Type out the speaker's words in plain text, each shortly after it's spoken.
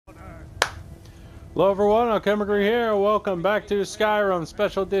Hello everyone, Alchemicgree here. Welcome back to Skyrim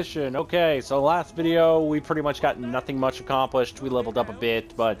Special Edition. Okay, so last video we pretty much got nothing much accomplished. We leveled up a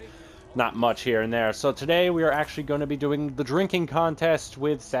bit, but not much here and there. So today we are actually going to be doing the drinking contest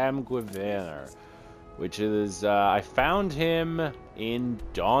with Sam Guevara, which is, I found him in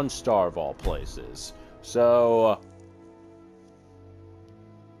Dawnstar of all places. So,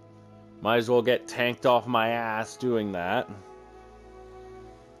 might as well get tanked off my ass doing that.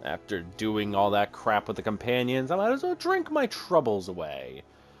 After doing all that crap with the companions, I might as well drink my troubles away.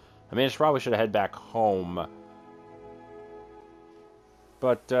 I mean, I probably should head back home.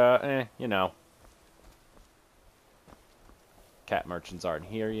 But, you know. Cat merchants aren't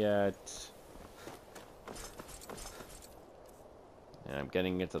here yet. And I'm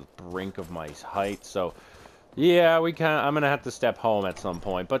getting into the brink of my height, so... Yeah, I'm gonna have to step home at some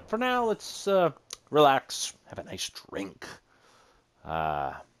point. But for now, let's, relax. Have a nice drink.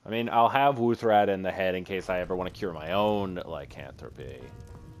 I mean, I'll have Wuthrat in the head in case I ever want to cure my own lycanthropy.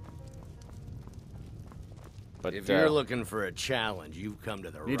 But if you're looking for a challenge, you've come to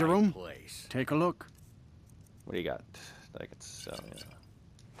the Need right a room? place. Take a look. What do you got that I could sell? Yeah.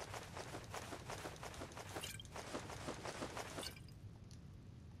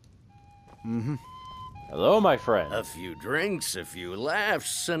 Mm-hmm. Hello, my friend. A few drinks, a few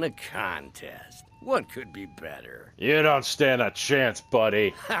laughs, and a contest. What could be better? You don't stand a chance,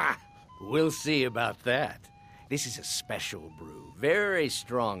 buddy. Ha! We'll see about that. This is a special brew. Very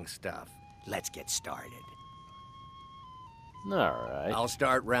strong stuff. Let's get started. All right. I'll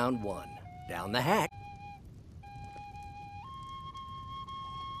start round one. Down the hatch.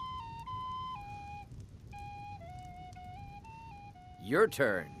 Your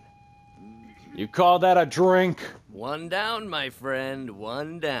turn. You call that a drink? One down, my friend.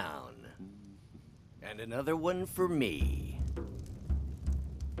 One down. And another one for me.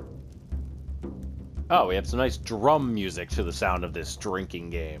 Oh, we have some nice drum music to the sound of this drinking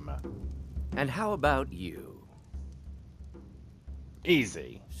game. And how about you?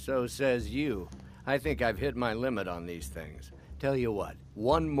 Easy. So says you. I think I've hit my limit on these things. Tell you what,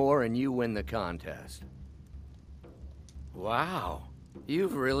 one more and you win the contest. Wow,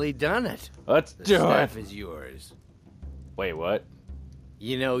 you've really done it. Let's The do staff it. is yours. Wait, what?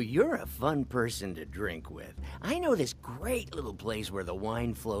 You know, you're a fun person to drink with. I know this great little place where the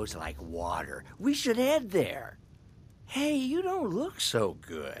wine flows like water. We should head there. Hey, you don't look so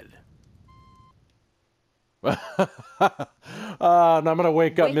good. And I'm gonna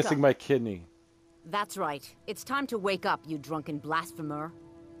wake up Wake missing up. my kidney. That's right. It's time to wake up, you drunken blasphemer.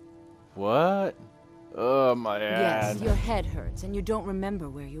 What? Oh, my Yes, God. your head hurts and you don't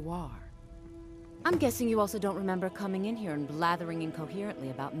remember where you are. I'm guessing you also don't remember coming in here and blathering incoherently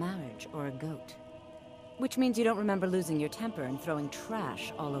about marriage or a goat. Which means you don't remember losing your temper and throwing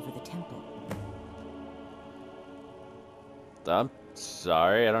trash all over the temple. I'm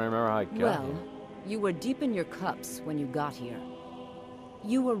sorry, I don't remember how I got Well, here. you were deep in your cups when you got here.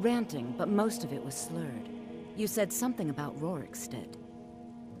 You were ranting, but most of it was slurred. You said something about Rorikstead.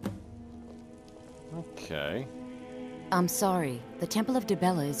 Okay. I'm sorry. The Temple of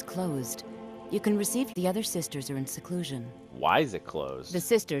Dibella is closed. You can receive the other sisters are in seclusion. Why is it closed? The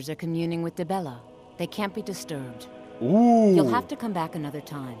sisters are communing with Dibella. They can't be disturbed. Ooh. You'll have to come back another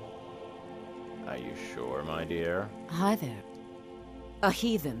time. Are you sure, my dear? Hi there. A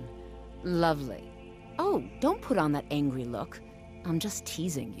heathen. Lovely. Oh, don't put on that angry look. I'm just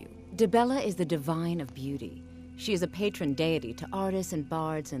teasing you. Dibella is the divine of beauty. She is a patron deity to artists and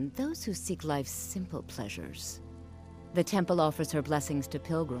bards and those who seek life's simple pleasures. The temple offers her blessings to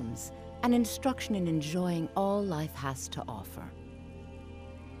pilgrims, and instruction in enjoying all life has to offer.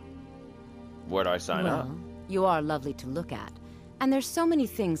 Where do I sign up? Well, you are lovely to look at, and there's so many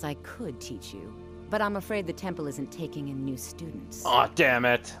things I could teach you, but I'm afraid the temple isn't taking in new students. Aw, damn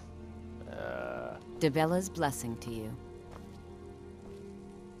it. Dibella's blessing to you.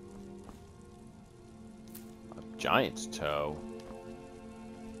 A giant's toe.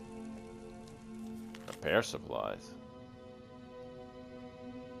 Repair supplies.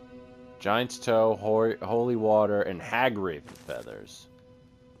 Giant's toe, holy water, and hag raven feathers.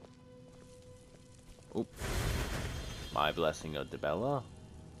 Oop. My blessing of Dibella.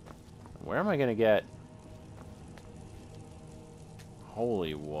 Where am I gonna get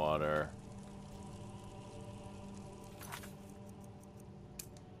holy water?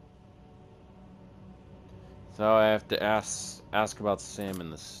 So I have to ask about Sam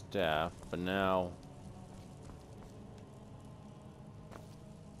and the staff, but now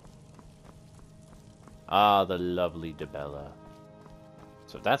the lovely Dibella.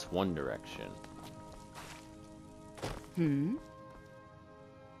 So that's one direction. Hmm?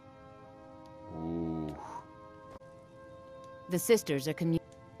 Ooh. The sisters are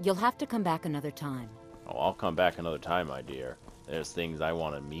You'll have to come back another time. Oh, I'll come back another time, my dear. There's things I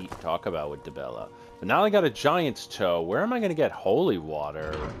want to meet, talk about with Dibella. But now I got a giant's toe. Where am I going to get holy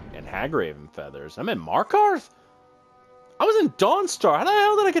water and Hagraven feathers? I'm in Markarth? I was in Dawnstar. How the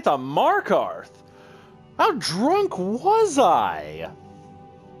hell did I get to Markarth? How drunk was I?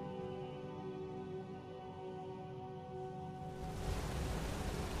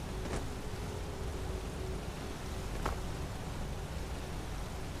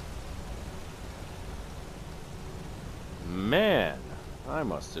 Man, I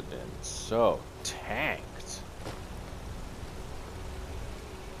must have been so tanked.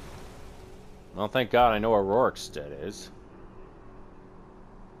 Well, thank God I know where Rorikstead is.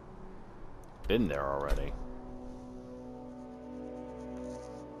 Been there already.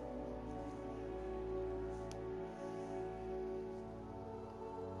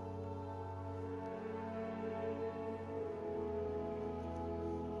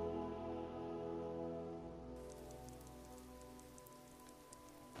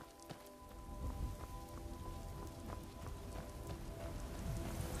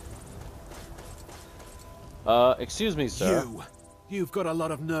 Excuse me, sir. You've got a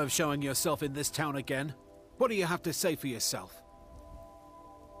lot of nerve showing yourself in this town again. What do you have to say for yourself?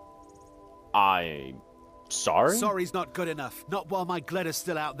 I'm sorry? Sorry's not good enough. Not while my Gleda's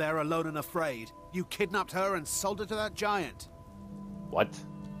still out there alone and afraid. You kidnapped her and sold her to that giant. What?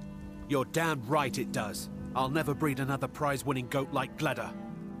 You're damn right it does. I'll never breed another prize-winning goat like Gleda.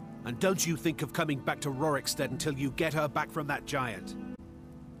 And don't you think of coming back to Rorikstead until you get her back from that giant.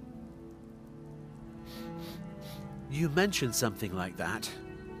 You mentioned something like that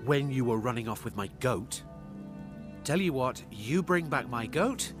when you were running off with my goat. Tell you what, you bring back my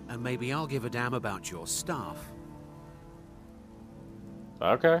goat, and maybe I'll give a damn about your staff.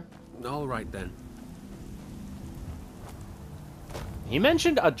 Okay. All right, then. He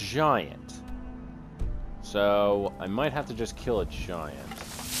mentioned a giant. So, I might have to just kill a giant.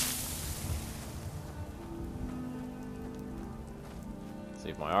 See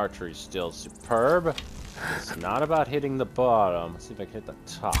if my archery's still superb. It's not about hitting the bottom. Let's see if I can hit the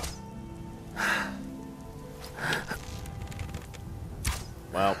top.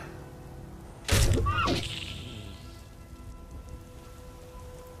 Well.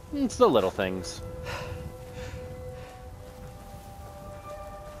 It's the little things.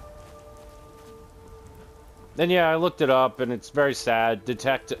 Then yeah, I looked it up, and it's very sad. The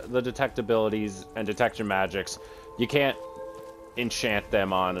detect abilities and detection magics, you can't enchant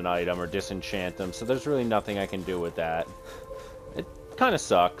them on an item or disenchant them, so there's really nothing I can do with that. It kind of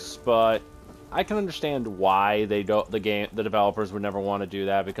sucks, but I can understand why the developers would never want to do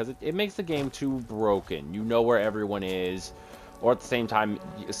that, because it makes the game too broken. You know where everyone is, or at the same time,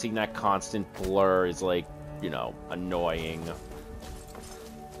 seeing that constant blur is like, you know, annoying.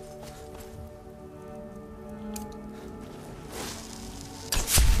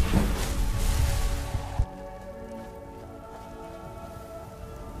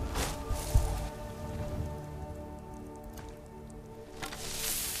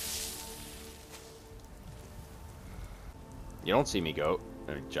 You don't see me, goat.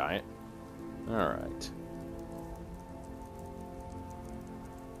 Or giant. Alright.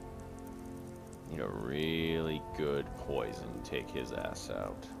 Need a really good poison. Take his ass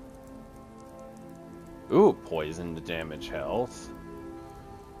out. Ooh, poison to damage health.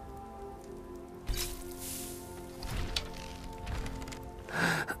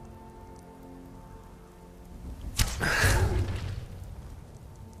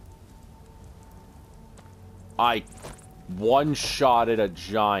 I one-shotted a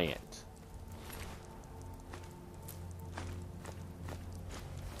giant.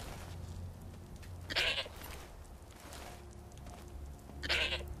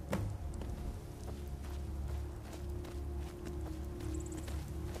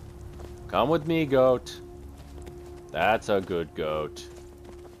 Come with me, goat. That's a good goat.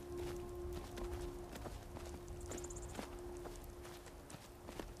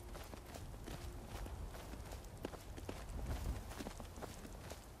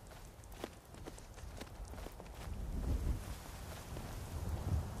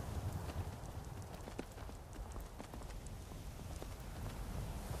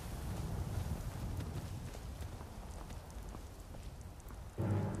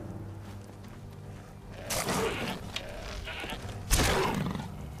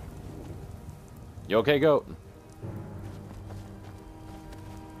 You okay, goat?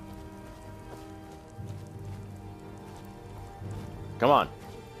 Come on.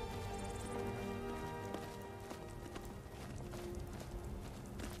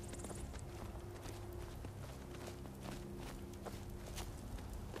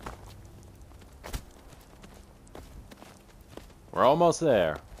 We're almost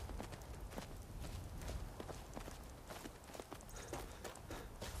there.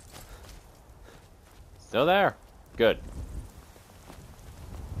 Still there? Good.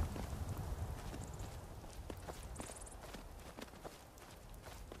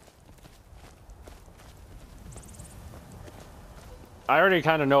 I already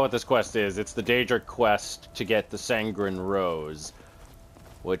kind of know what this quest is. It's the Daedra quest to get the Sangren Rose,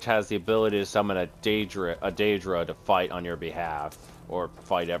 which has the ability to summon a Daedra to fight on your behalf, or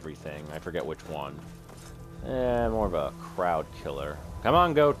fight everything. I forget which one. More of a crowd killer. Come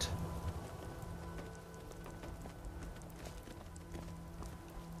on, goat.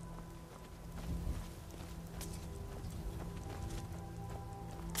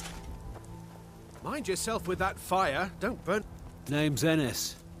 Mind yourself with that fire. Don't burn. Name's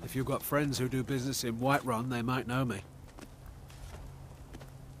Ennis. If you've got friends who do business in Whiterun, they might know me.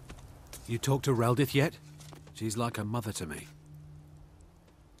 You talked to Reldith yet? She's like a mother to me.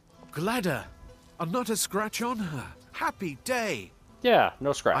 Gladder! And not a scratch on her. Happy day! Yeah,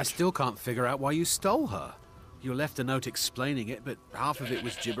 no scratch. I still can't figure out why you stole her. You left a note explaining it, but half of it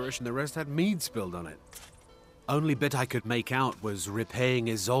was gibberish and the rest had mead spilled on it. Only bit I could make out was repaying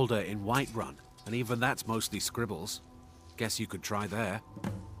Isolde in Whiterun, and even that's mostly scribbles. Guess you could try there.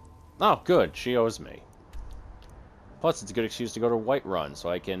 Oh, good. She owes me. Plus, it's a good excuse to go to Whiterun, so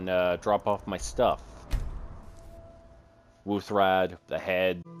I can drop off my stuff. Wuthrad, the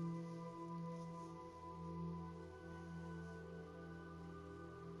head.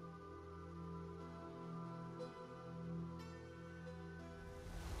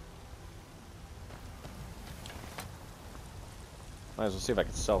 Might as well see if I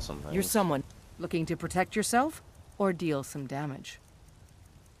can sell something. You're someone looking to protect yourself or deal some damage.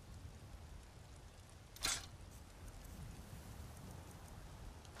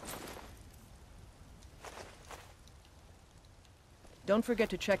 Don't forget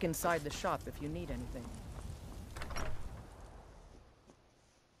to check inside the shop if you need anything.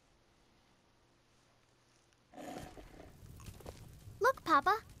 Look,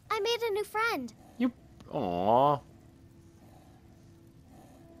 Papa, I made a new friend. You... Aww.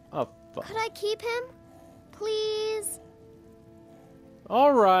 Oh, fuck. Could I keep him? Please?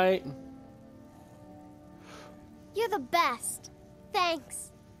 Alright. You're the best.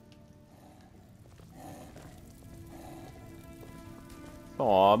 Thanks.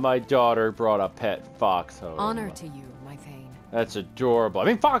 Aw, my daughter brought a pet fox home. Honor to you, my Thane. That's adorable. I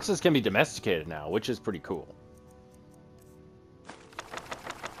mean, foxes can be domesticated now, which is pretty cool.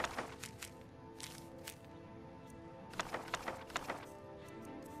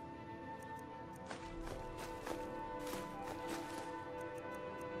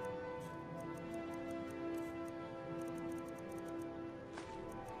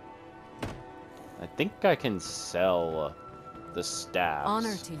 I think I can sell the staffs.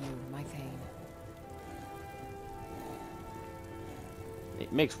 Honor to you, my Thane.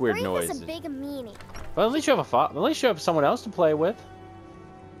 It makes weird Brave noises. is a big meanie. But at least you have at least you have someone else to play with.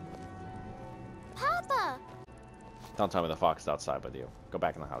 Papa! Don't tell me the fox is outside with you. Go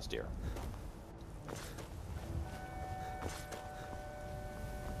back in the house, dear.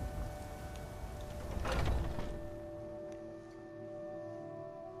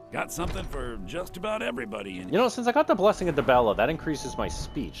 Got something for just about everybody in. You know, since I got the blessing of Dibella, that increases my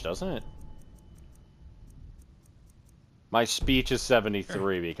speech, doesn't it? My speech is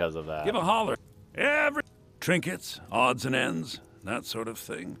 73 because of that. Give a holler. Every trinkets, odds and ends, that sort of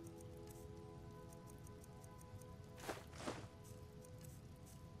thing.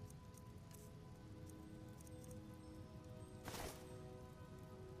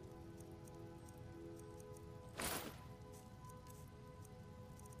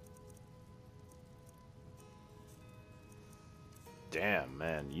 Damn,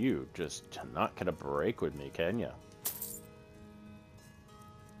 man, you just not gonna break with me, can ya?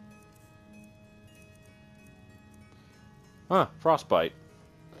 Huh, frostbite.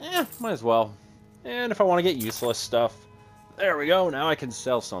 Might as well. And if I want to get useless stuff, there we go. Now I can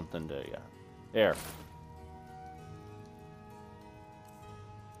sell something to you. There.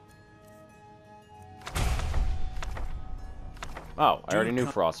 Oh, I already knew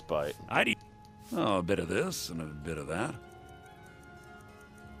frostbite. I'd eat. Oh, a bit of this and a bit of that.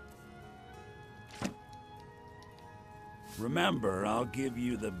 Remember, I'll give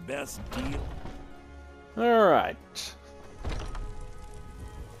you the best deal. Alright.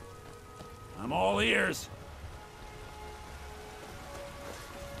 I'm all ears.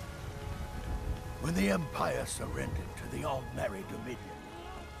 When the Empire surrendered to the Aldmeri Dominion,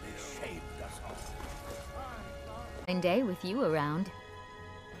 they shaved us off. Fine day with you around.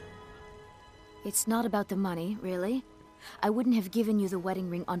 It's not about the money, really. I wouldn't have given you the wedding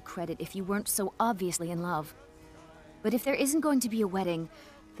ring on credit if you weren't so obviously in love. But if there isn't going to be a wedding,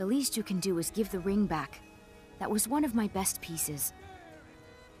 the least you can do is give the ring back. That was one of my best pieces.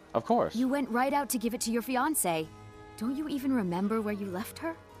 Of course. You went right out to give it to your fiancée. Don't you even remember where you left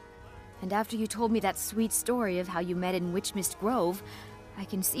her? And after you told me that sweet story of how you met in Witchmist Grove, I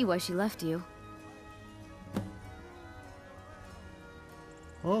can see why she left you.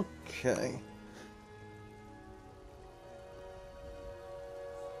 Okay.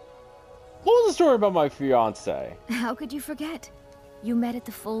 What was the story about my fiance? How could you forget? You met at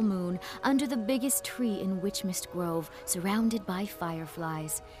the full moon, under the biggest tree in Witchmist Grove, surrounded by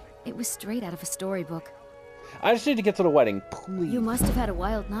fireflies. It was straight out of a storybook. I just need to get to the wedding, please. You must have had a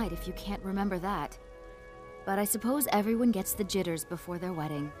wild night if you can't remember that. But I suppose everyone gets the jitters before their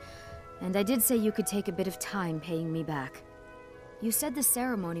wedding. And I did say you could take a bit of time paying me back. You said the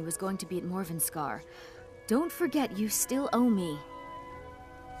ceremony was going to be at Morvenskar. Don't forget you still owe me.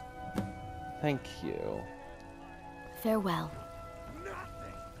 Thank you. Farewell.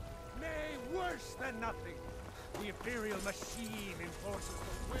 Nothing! Nay, worse than nothing! The Imperial machine enforces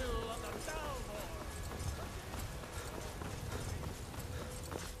the will of the Dalmor!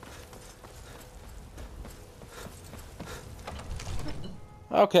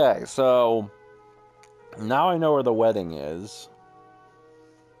 Okay, so now I know where the wedding is.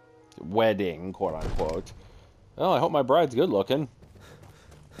 Wedding, quote unquote. Well, I hope my bride's good looking.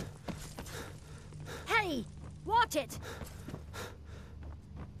 Hey! Watch it!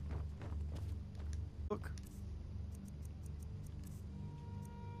 Look.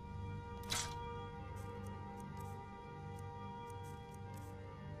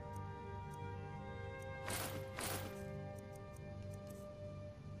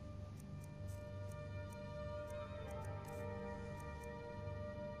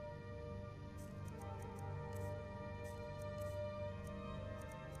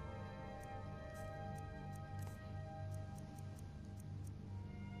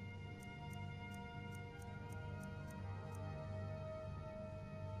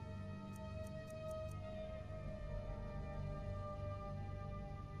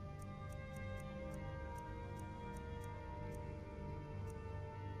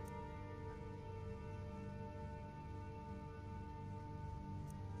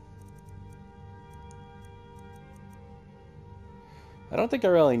 I don't think I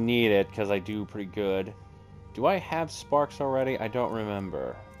really need it, because I do pretty good. Do I have sparks already? I don't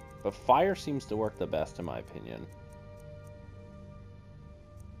remember. But fire seems to work the best, in my opinion.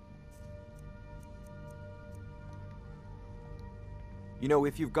 You know,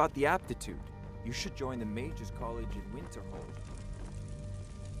 if you've got the aptitude, you should join the Mages College in Winterhold.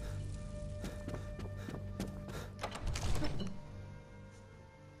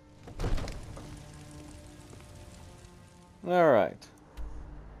 Alright.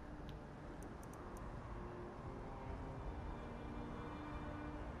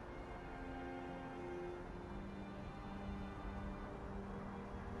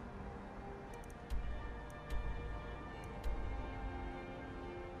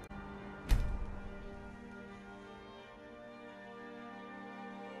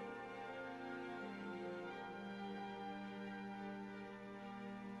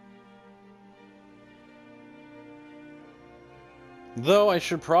 Though I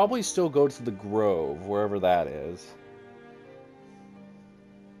should probably still go to the Grove, wherever that is.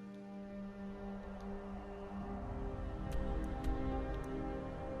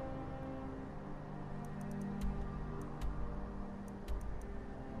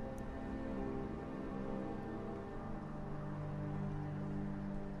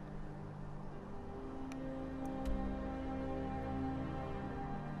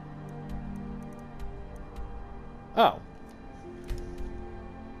 Oh.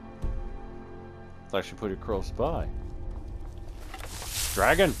 I should put it close by.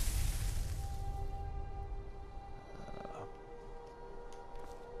 Dragon!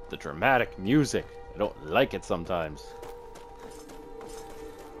 The dramatic music. I don't like it sometimes.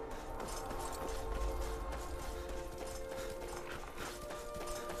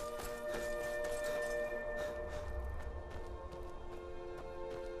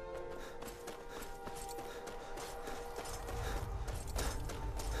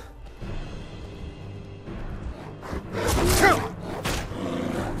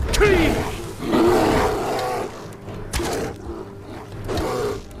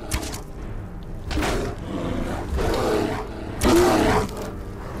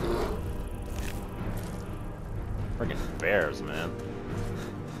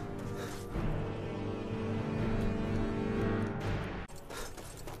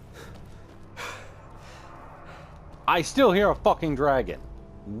 I still hear a fucking dragon.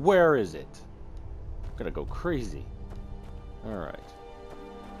 Where is it? I'm gonna go crazy. Alright.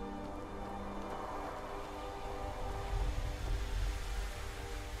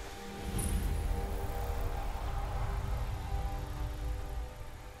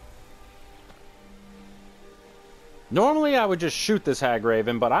 Normally I would just shoot this hag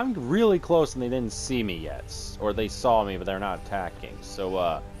raven, but I'm really close and they didn't see me yet. Or they saw me, but they're not attacking.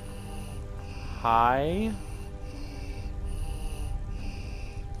 So, hi?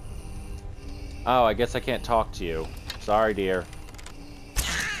 Oh, I guess I can't talk to you. Sorry, dear.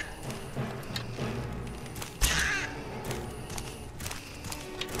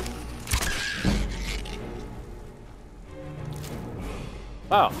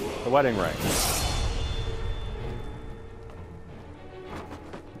 Oh, the wedding ring.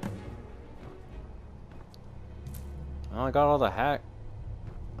 Well, I got all the I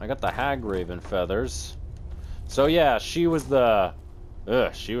got the hag raven feathers. So yeah, she was the...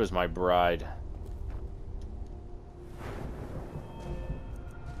 she was my bride.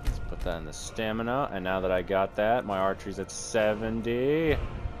 Let's put that in the stamina, and now that I got that, my archery's at 70.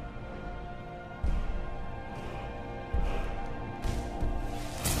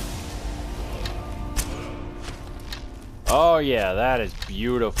 Oh yeah, that is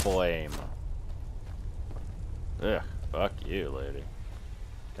beautiful aim. Ugh, fuck you, lady.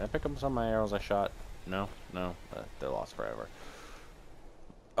 Can I pick up some of my arrows I shot? No? No? They're lost forever.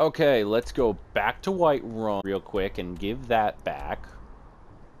 Okay, let's go back to Whiterun real quick and give that back.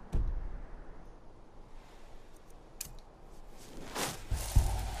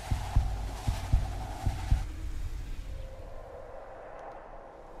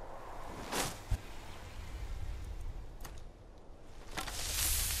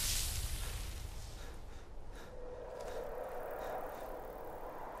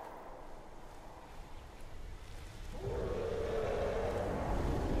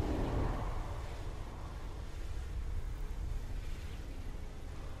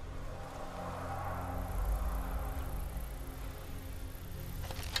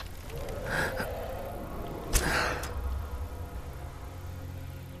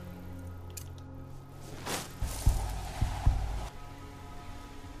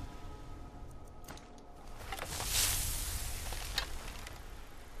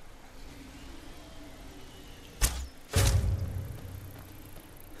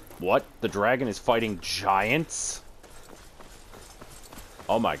 What? The dragon is fighting giants?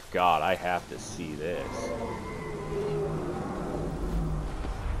 Oh my god, I have to see this.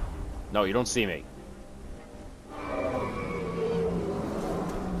 No, you don't see me.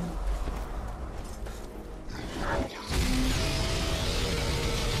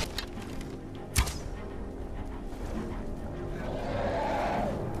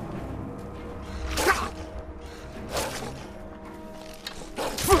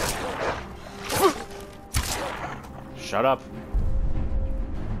 Shut up.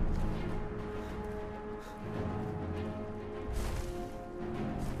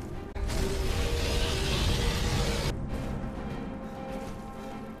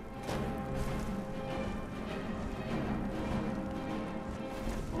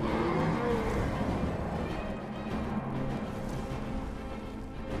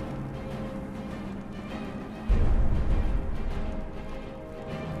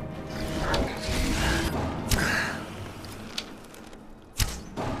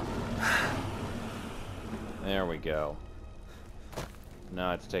 There we go. Now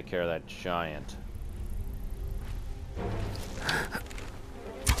I have to take care of that giant. I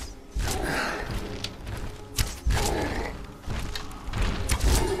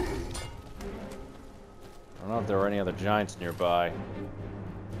don't know if there were any other giants nearby.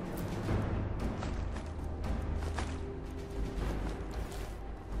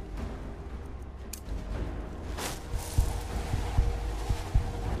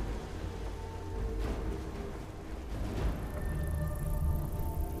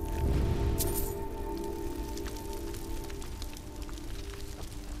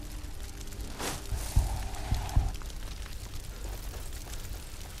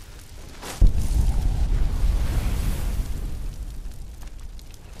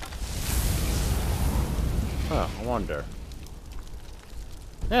 Huh, I wonder.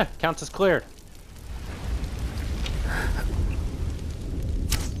 Yeah, counts as cleared.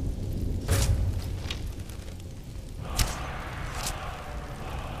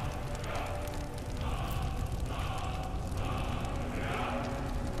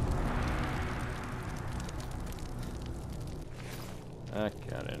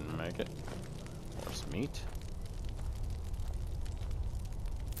 Okay, I didn't make it. Horse meat.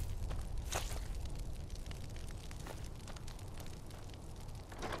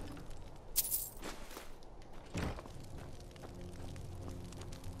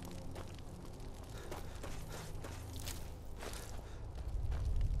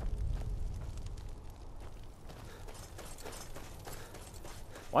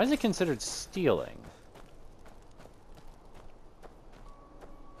 Why is it considered stealing?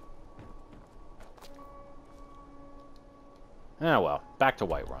 Ah, well, back to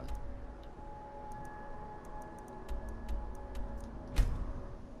Whiterun.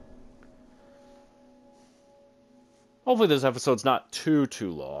 Hopefully this episode's not too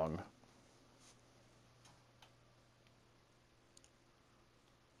long.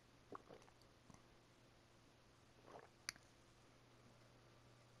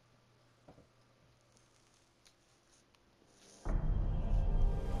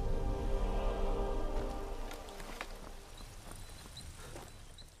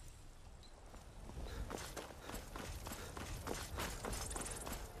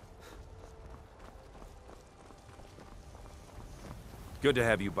 Good to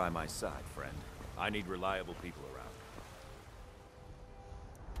have you by my side, friend. I need reliable people around.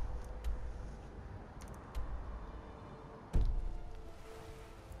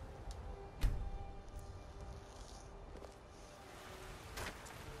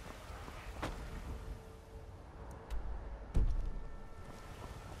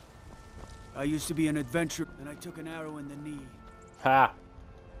 I used to be an adventurer, and I took an arrow in the knee. Ha!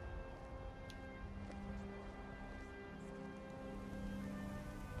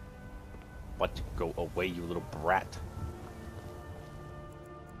 What? Go away, you little brat.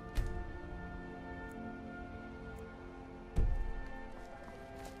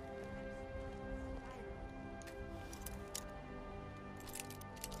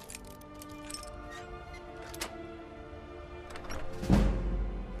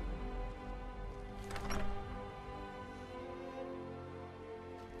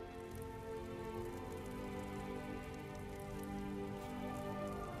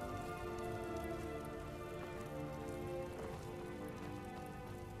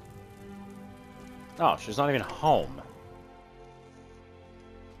 Oh, she's not even home.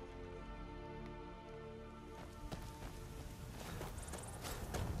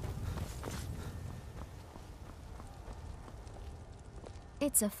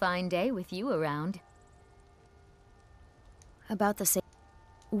 It's a fine day with you around. About the same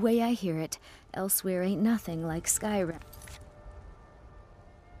way I hear it, elsewhere ain't nothing like Skyrim.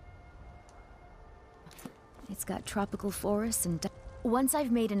 It's got tropical forests and... Once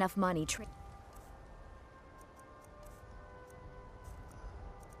I've made enough money...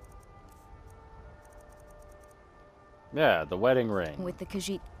 Yeah, the wedding ring. With the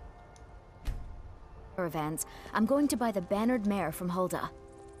Khajiit caravans, I'm going to buy the bannered mare from Hulda.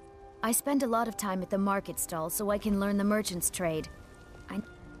 I spend a lot of time at the market stall so I can learn the merchant's trade.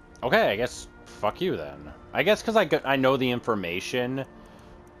 Okay, I guess fuck you then. I guess because I know the information,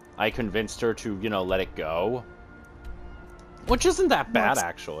 I convinced her to, you know, let it go. Which isn't that bad,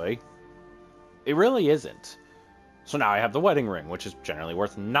 actually. It really isn't. So now I have the wedding ring, which is generally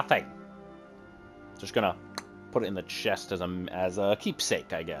worth nothing. Just gonna put it in the chest as a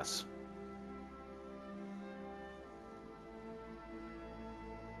keepsake, I guess.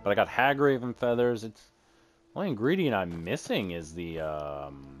 But I got Hagraven feathers. It's the only ingredient I'm missing is the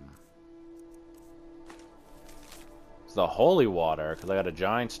holy water, because I got a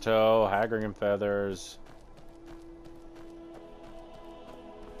giant's toe, Hagraven feathers.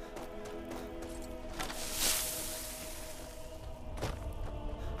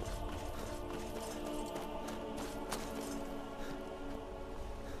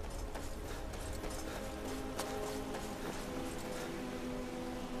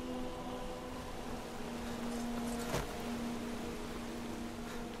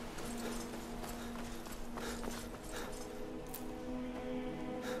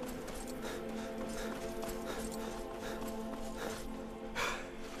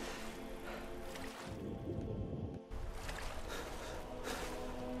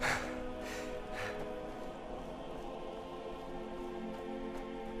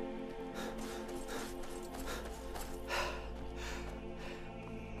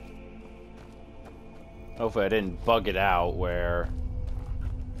 Hopefully I didn't bug it out where...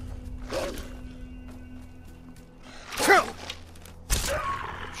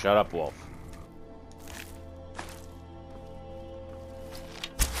 Shut up, Wolf.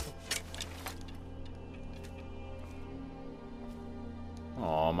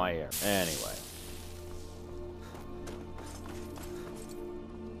 Oh, my ear. Anyway.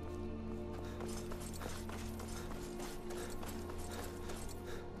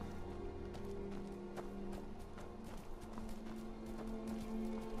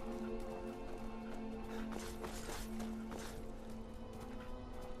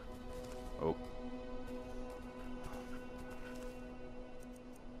 Oh.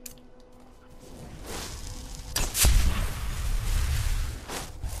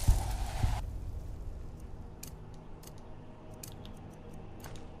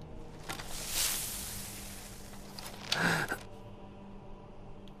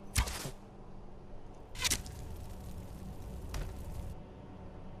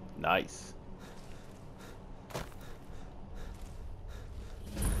 Nice.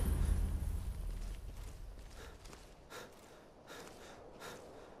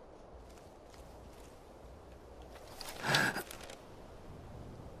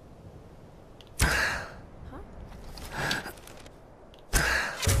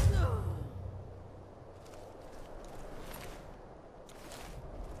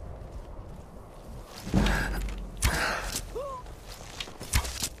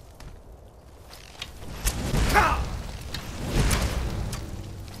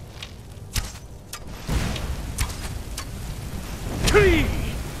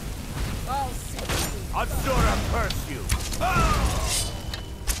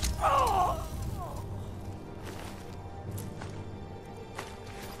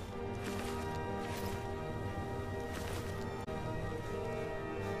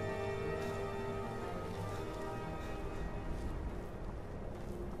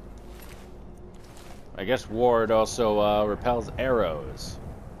 I guess Ward also repels arrows.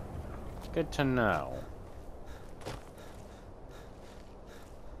 Good to know.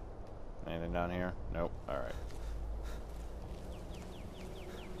 Anything down here? Nope. Alright.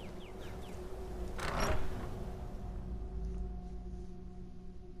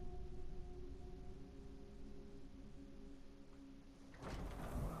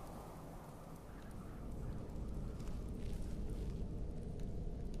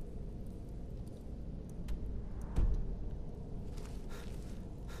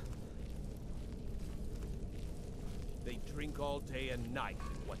 They drink all day and night.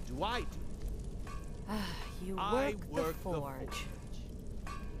 What do I do? You I work work the forge.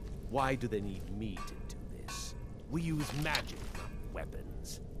 Why do they need me to do this? We use magic, not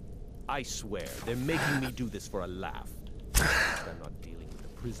weapons. I swear, they're making me do this for a laugh. I'm not dealing with a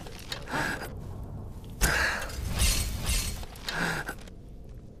prisoner.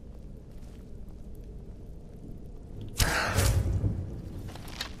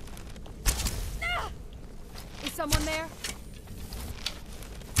 Is someone there?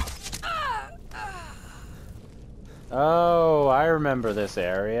 Oh, I remember this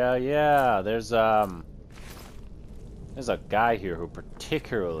area. Yeah, there's a guy here who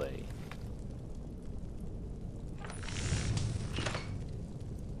particularly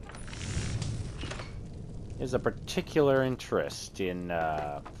has a particular interest in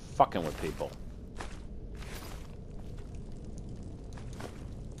fucking with people.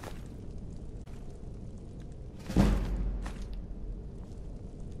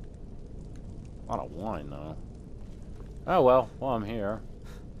 A lot of wine, though. Oh well, while I'm here.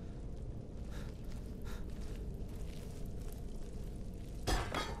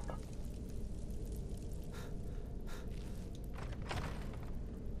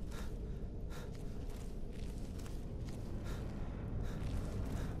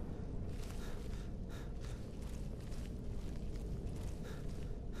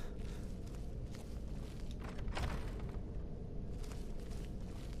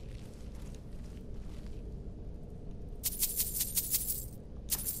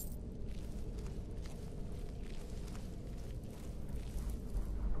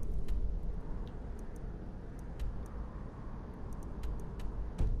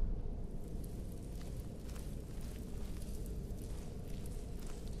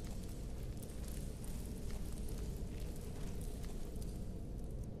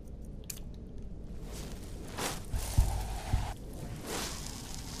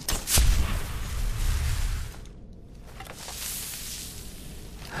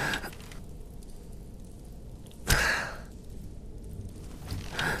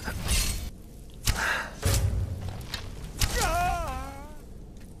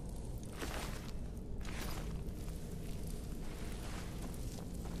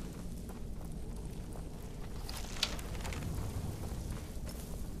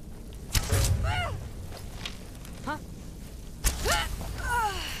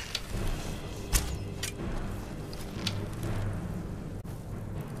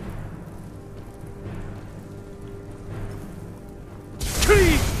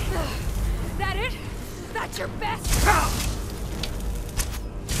 That it? That's your best?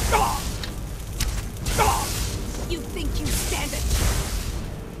 You think you stand it?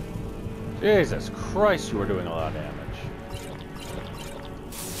 Jesus Christ, you were doing a lot of damage.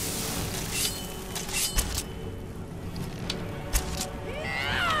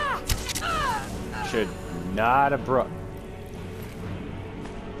 Should not have brought...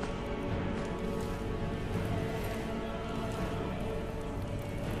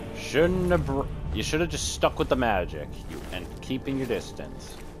 Shouldn't have You should have just stuck with the magic and keeping your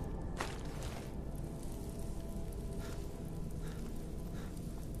distance.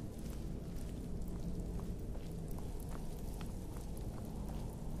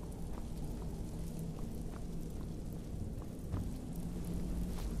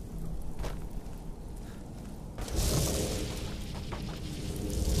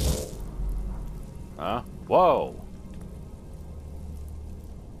 Whoa.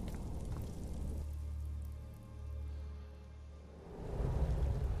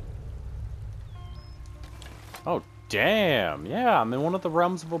 Oh, damn. Yeah, I'm in one of the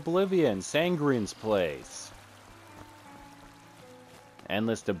realms of Oblivion, Sangrian's place.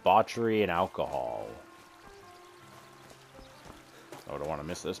 Endless debauchery and alcohol. Oh, I don't want to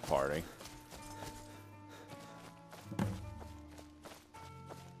miss this party.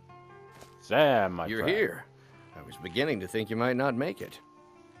 Sam, my You're friend. here. I was beginning to think you might not make it.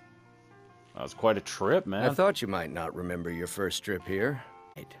 That was quite a trip, man. I thought you might not remember your first trip here.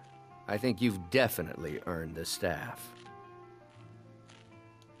 I think you've definitely earned the staff.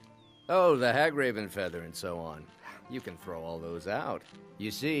 Oh, the Hagraven feather and so on. You can throw all those out.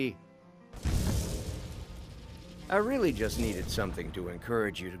 You see, I really just needed something to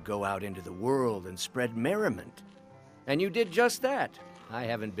encourage you to go out into the world and spread merriment. And you did just that. I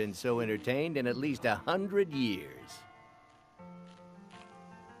haven't been so entertained in at least 100 years.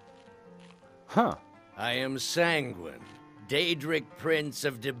 Huh. I am Sanguine, Daedric Prince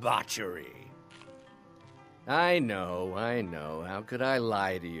of Debauchery. I know. How could I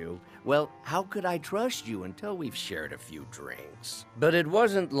lie to you? Well, how could I trust you until we've shared a few drinks? But it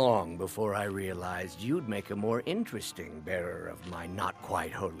wasn't long before I realized you'd make a more interesting bearer of my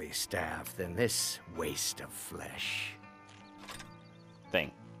not-quite-holy staff than this waste of flesh.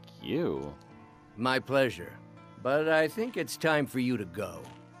 Thank you. My pleasure. But I think it's time for you to go.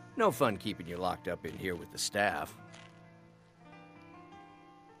 No fun keeping you locked up in here with the staff.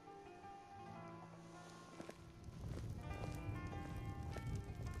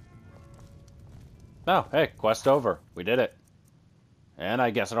 Oh, hey, quest over. We did it. And I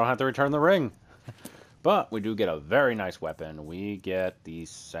guess I don't have to return the ring. But we do get a very nice weapon. We get the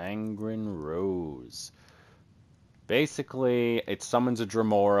Sanguine Rose. Basically, it summons a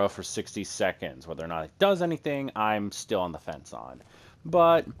Dremora for 60 seconds. Whether or not it does anything, I'm still on the fence on.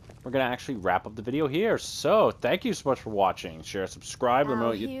 But we're going to actually wrap up the video here. So, thank you so much for watching. Share, subscribe, let me know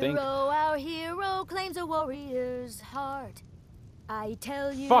what you think. Our hero claims a warrior's heart. I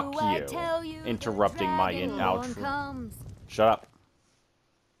tell you, Fuck I you. tell you, Interrupting my outro. Comes. Shut up.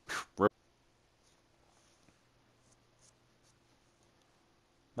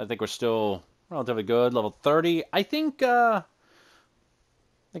 I think we're still relatively good. Level 30. I think we're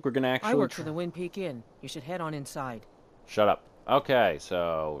going to actually... I work for the Wind Peak Inn. You should head on inside. Shut up. Okay,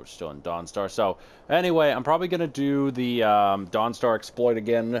 so we're still in Dawnstar. So, anyway, I'm probably going to do the Dawnstar exploit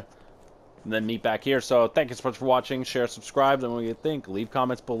again, and then meet back here. So, thank you so much for watching. Share, subscribe, let me know what you think. Leave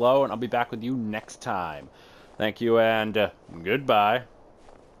comments below, and I'll be back with you next time. Thank you, and goodbye.